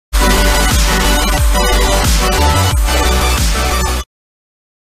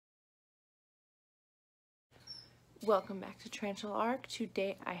Welcome back to Tarantula Arc.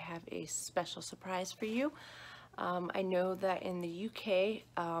 Today I have a special surprise for you. I know that in the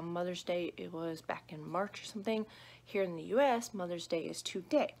UK, Mother's Day, it was back in March or something. Here in the US, Mother's Day is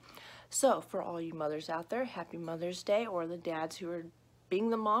today. So for all you mothers out there, happy Mother's Day, or the dads who are being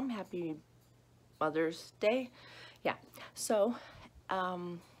the mom, happy Mother's Day. Yeah, so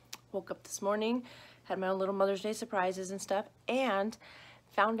woke up this morning, had my own little Mother's Day surprises and stuff, and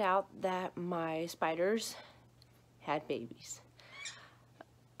found out that my spiders had babies.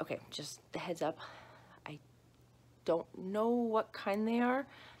 Okay, just the heads up, I don't know what kind they are.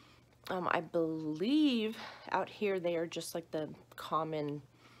 I believe out here they are just like the common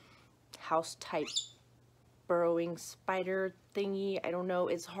house type burrowing spider thingy. I don't know.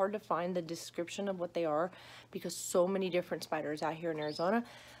 It's hard to find the description of what they are because so many different spiders out here in Arizona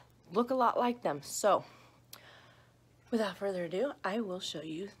look a lot like them. So without further ado, I will show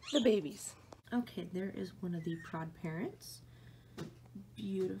you the babies. Okay, there is one of the prod parents.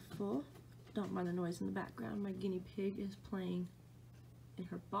 Beautiful. Don't mind the noise in the background. My guinea pig is playing in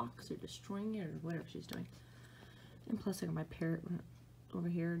her box or destroying it or whatever she's doing. And plus I got my parrot over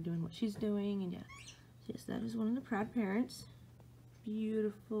here doing what she's doing, and yeah. Yes, that is one of the prod parents.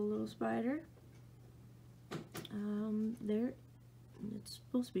 Beautiful little spider. There, it's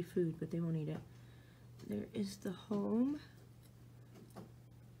supposed to be food, but they won't eat it. There is the home.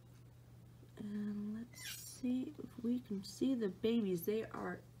 And let's see if we can see the babies. They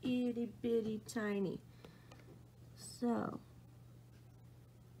are itty bitty tiny. So,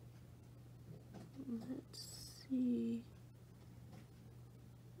 let's see.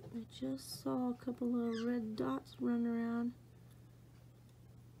 I just saw a couple of red dots run around.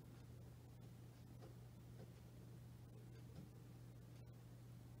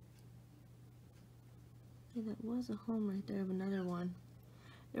 Okay, that was a home right there of another one.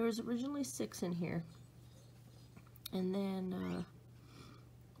 There was originally 6 in here, and then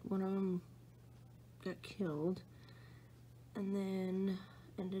one of them got killed, and then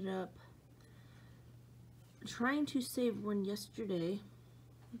ended up trying to save one yesterday,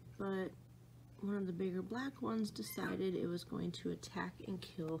 but one of the bigger black ones decided it was going to attack and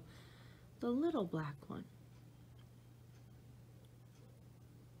kill the little black one.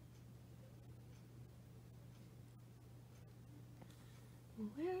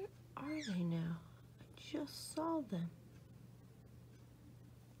 Where are they now? I just saw them.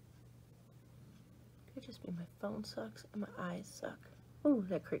 Could just be my phone sucks and my eyes suck. Oh,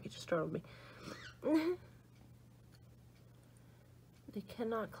 that cricket just startled me. They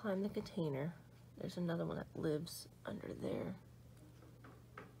cannot climb the container. There's another one that lives under there.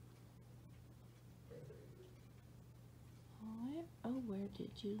 Where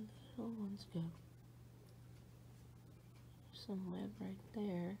did you little ones go? There's some web right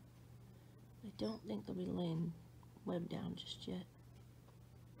there. I don't think they'll be laying web down just yet.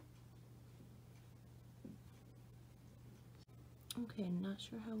 Okay, not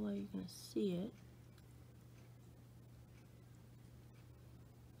sure how well you're going to see it,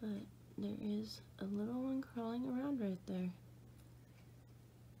 but there is a little one crawling around right there.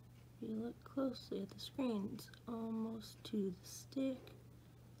 If you look closely at the screen, it's almost to the stick.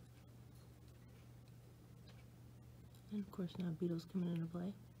 And of course now beetles coming into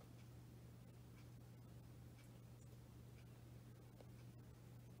play.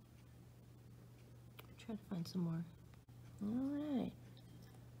 Try to find some more. Alright,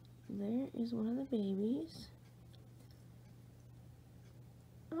 there is one of the babies.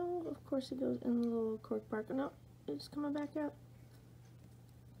 Oh, of course it goes in the little cork bark. No, it's coming back out.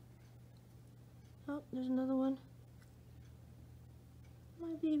 Oh, there's another one.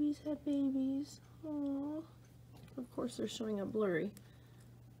 My babies had babies. Oh, of course they're showing up blurry.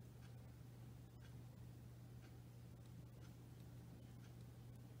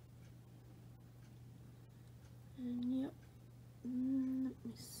 And yep. Let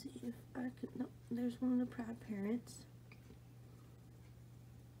me see if I could. No, there's one of the proud parents.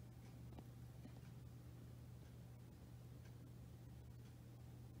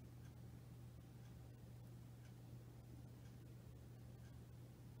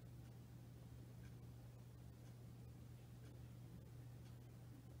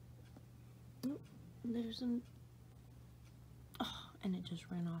 There's an, oh, and it just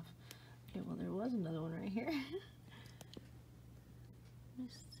ran off. Okay, well there was another one right here.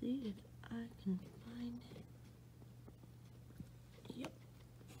 Let's see if I can find it. Yep.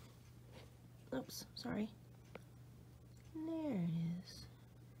 Oops, sorry. There it is.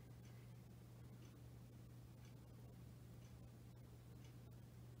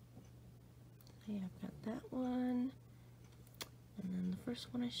 Okay, I've got that one. And then the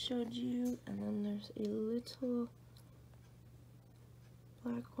first one I showed you, and then there's a little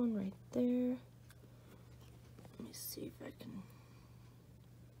black one right there. Let me see if I can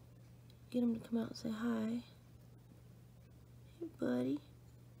get him to come out and say hi. Hey, buddy.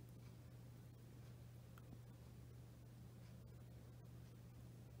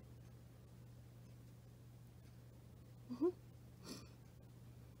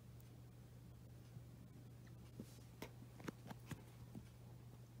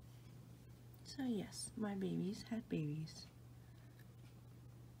 So yes, my babies had babies.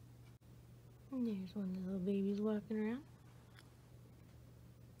 And there's one of the little babies walking around.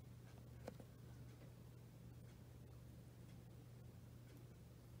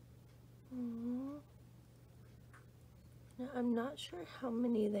 Aww. Now I'm not sure how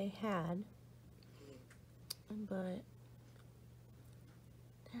many they had, but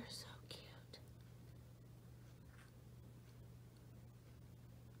they're so cute.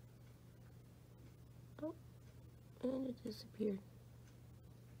 Oh, and it disappeared.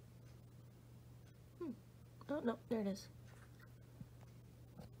 Oh, no, there it is.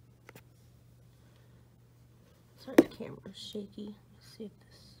 Sorry, the camera's shaky. Let's see if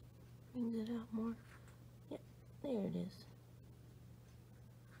this brings it out more. Yep, there it is.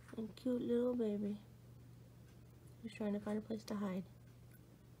 And cute little baby. He's trying to find a place to hide.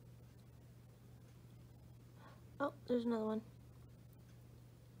 Oh, there's another one.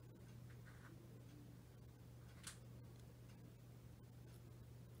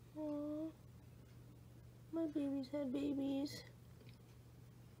 Aww. My babies had babies.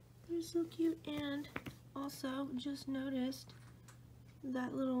 They're so cute. And also just noticed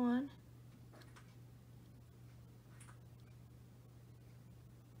that little one.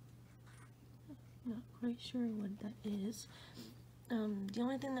 Not quite sure what that is. The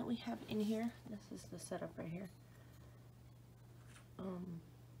only thing that we have in here, this is the setup right here.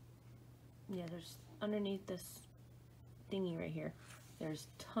 Yeah, there's underneath this thingy right here. There's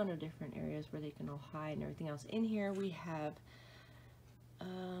a ton of different areas where they can all hide and everything else. In here we have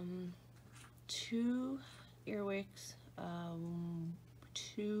 2 earwigs,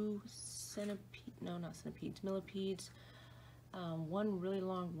 2 millipedes, 1 really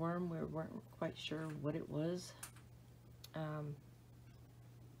long worm where we weren't quite sure what it was, the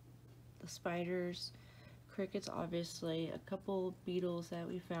spiders, crickets obviously, a couple beetles that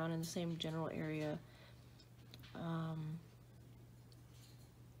we found in the same general area.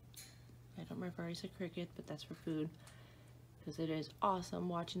 I don't remember if I already said cricket, but that's for food, because it is awesome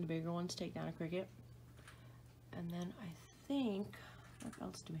watching the bigger ones take down a cricket. And then I think, what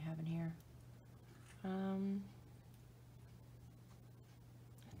else do we have in here? I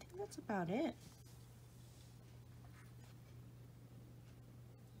think that's about it.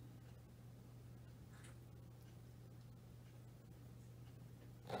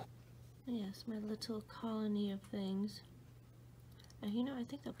 Yes, my little colony of things. And you know, I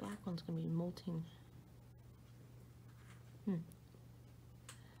think the black one's gonna be molting.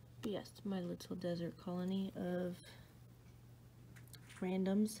 But yes, my little desert colony of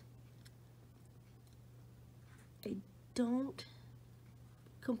randoms. I don't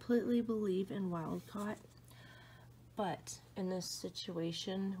completely believe in wild caught, but in this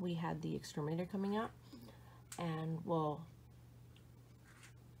situation we had the exterminator coming out, and well,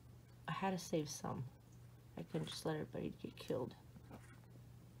 I had to save some. I couldn't just let everybody get killed.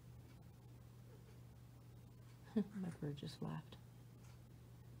 My bird just laughed.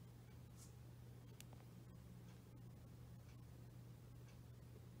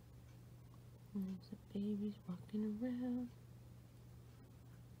 And there's the babies walking around.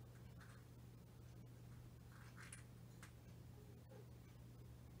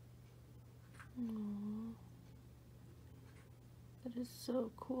 Aww. That is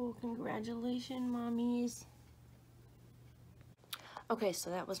so cool. Congratulations, mommies. Okay, so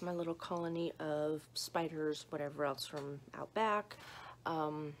that was my little colony of spiders, whatever else from out back.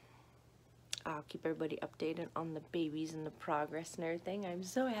 I'll keep everybody updated on the babies and the progress and everything. I'm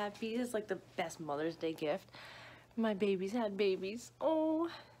so happy. It's like the best Mother's Day gift. My babies had babies. Oh.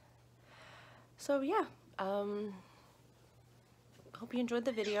 So yeah, hope you enjoyed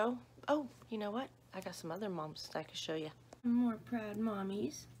the video. Oh, you know what? I got some other moms that I can show you. More proud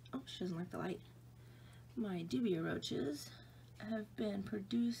mommies. Oh, she doesn't like the light. My dubia roaches have been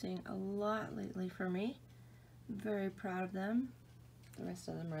producing a lot lately for me. I'm very proud of them. The rest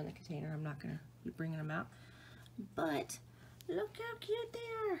of them are in the container. I'm not going to be bringing them out. But look how cute they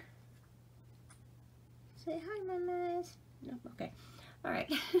are. Say hi, mamas. No, okay. All right.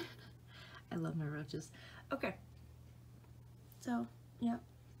 I love my roaches. Okay. So, yeah.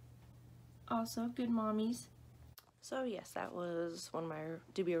 Also, good mommies. So, yes, that was one of my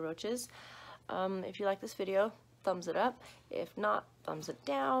dubia roaches. If you like this video, thumbs it up. If not, thumbs it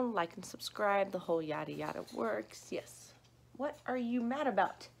down, like and subscribe, the whole yada yada works. Yes. What are you mad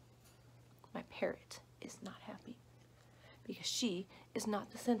about? My parrot is not happy because she is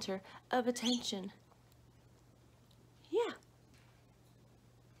not the center of attention. Yeah.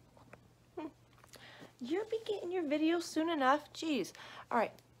 You'll be getting your video soon enough. Jeez.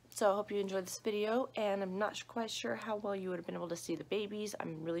 Alright, so I hope you enjoyed this video, and I'm not quite sure how well you would have been able to see the babies.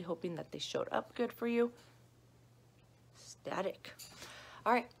 I'm really hoping that they showed up good for you. Static.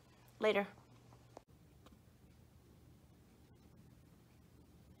 Alright, later.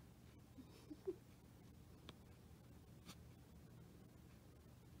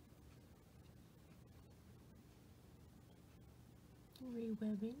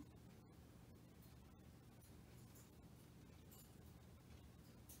 Rewebbing.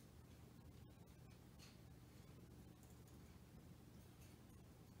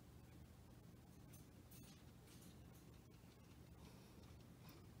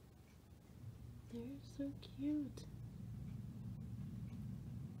 They're so cute.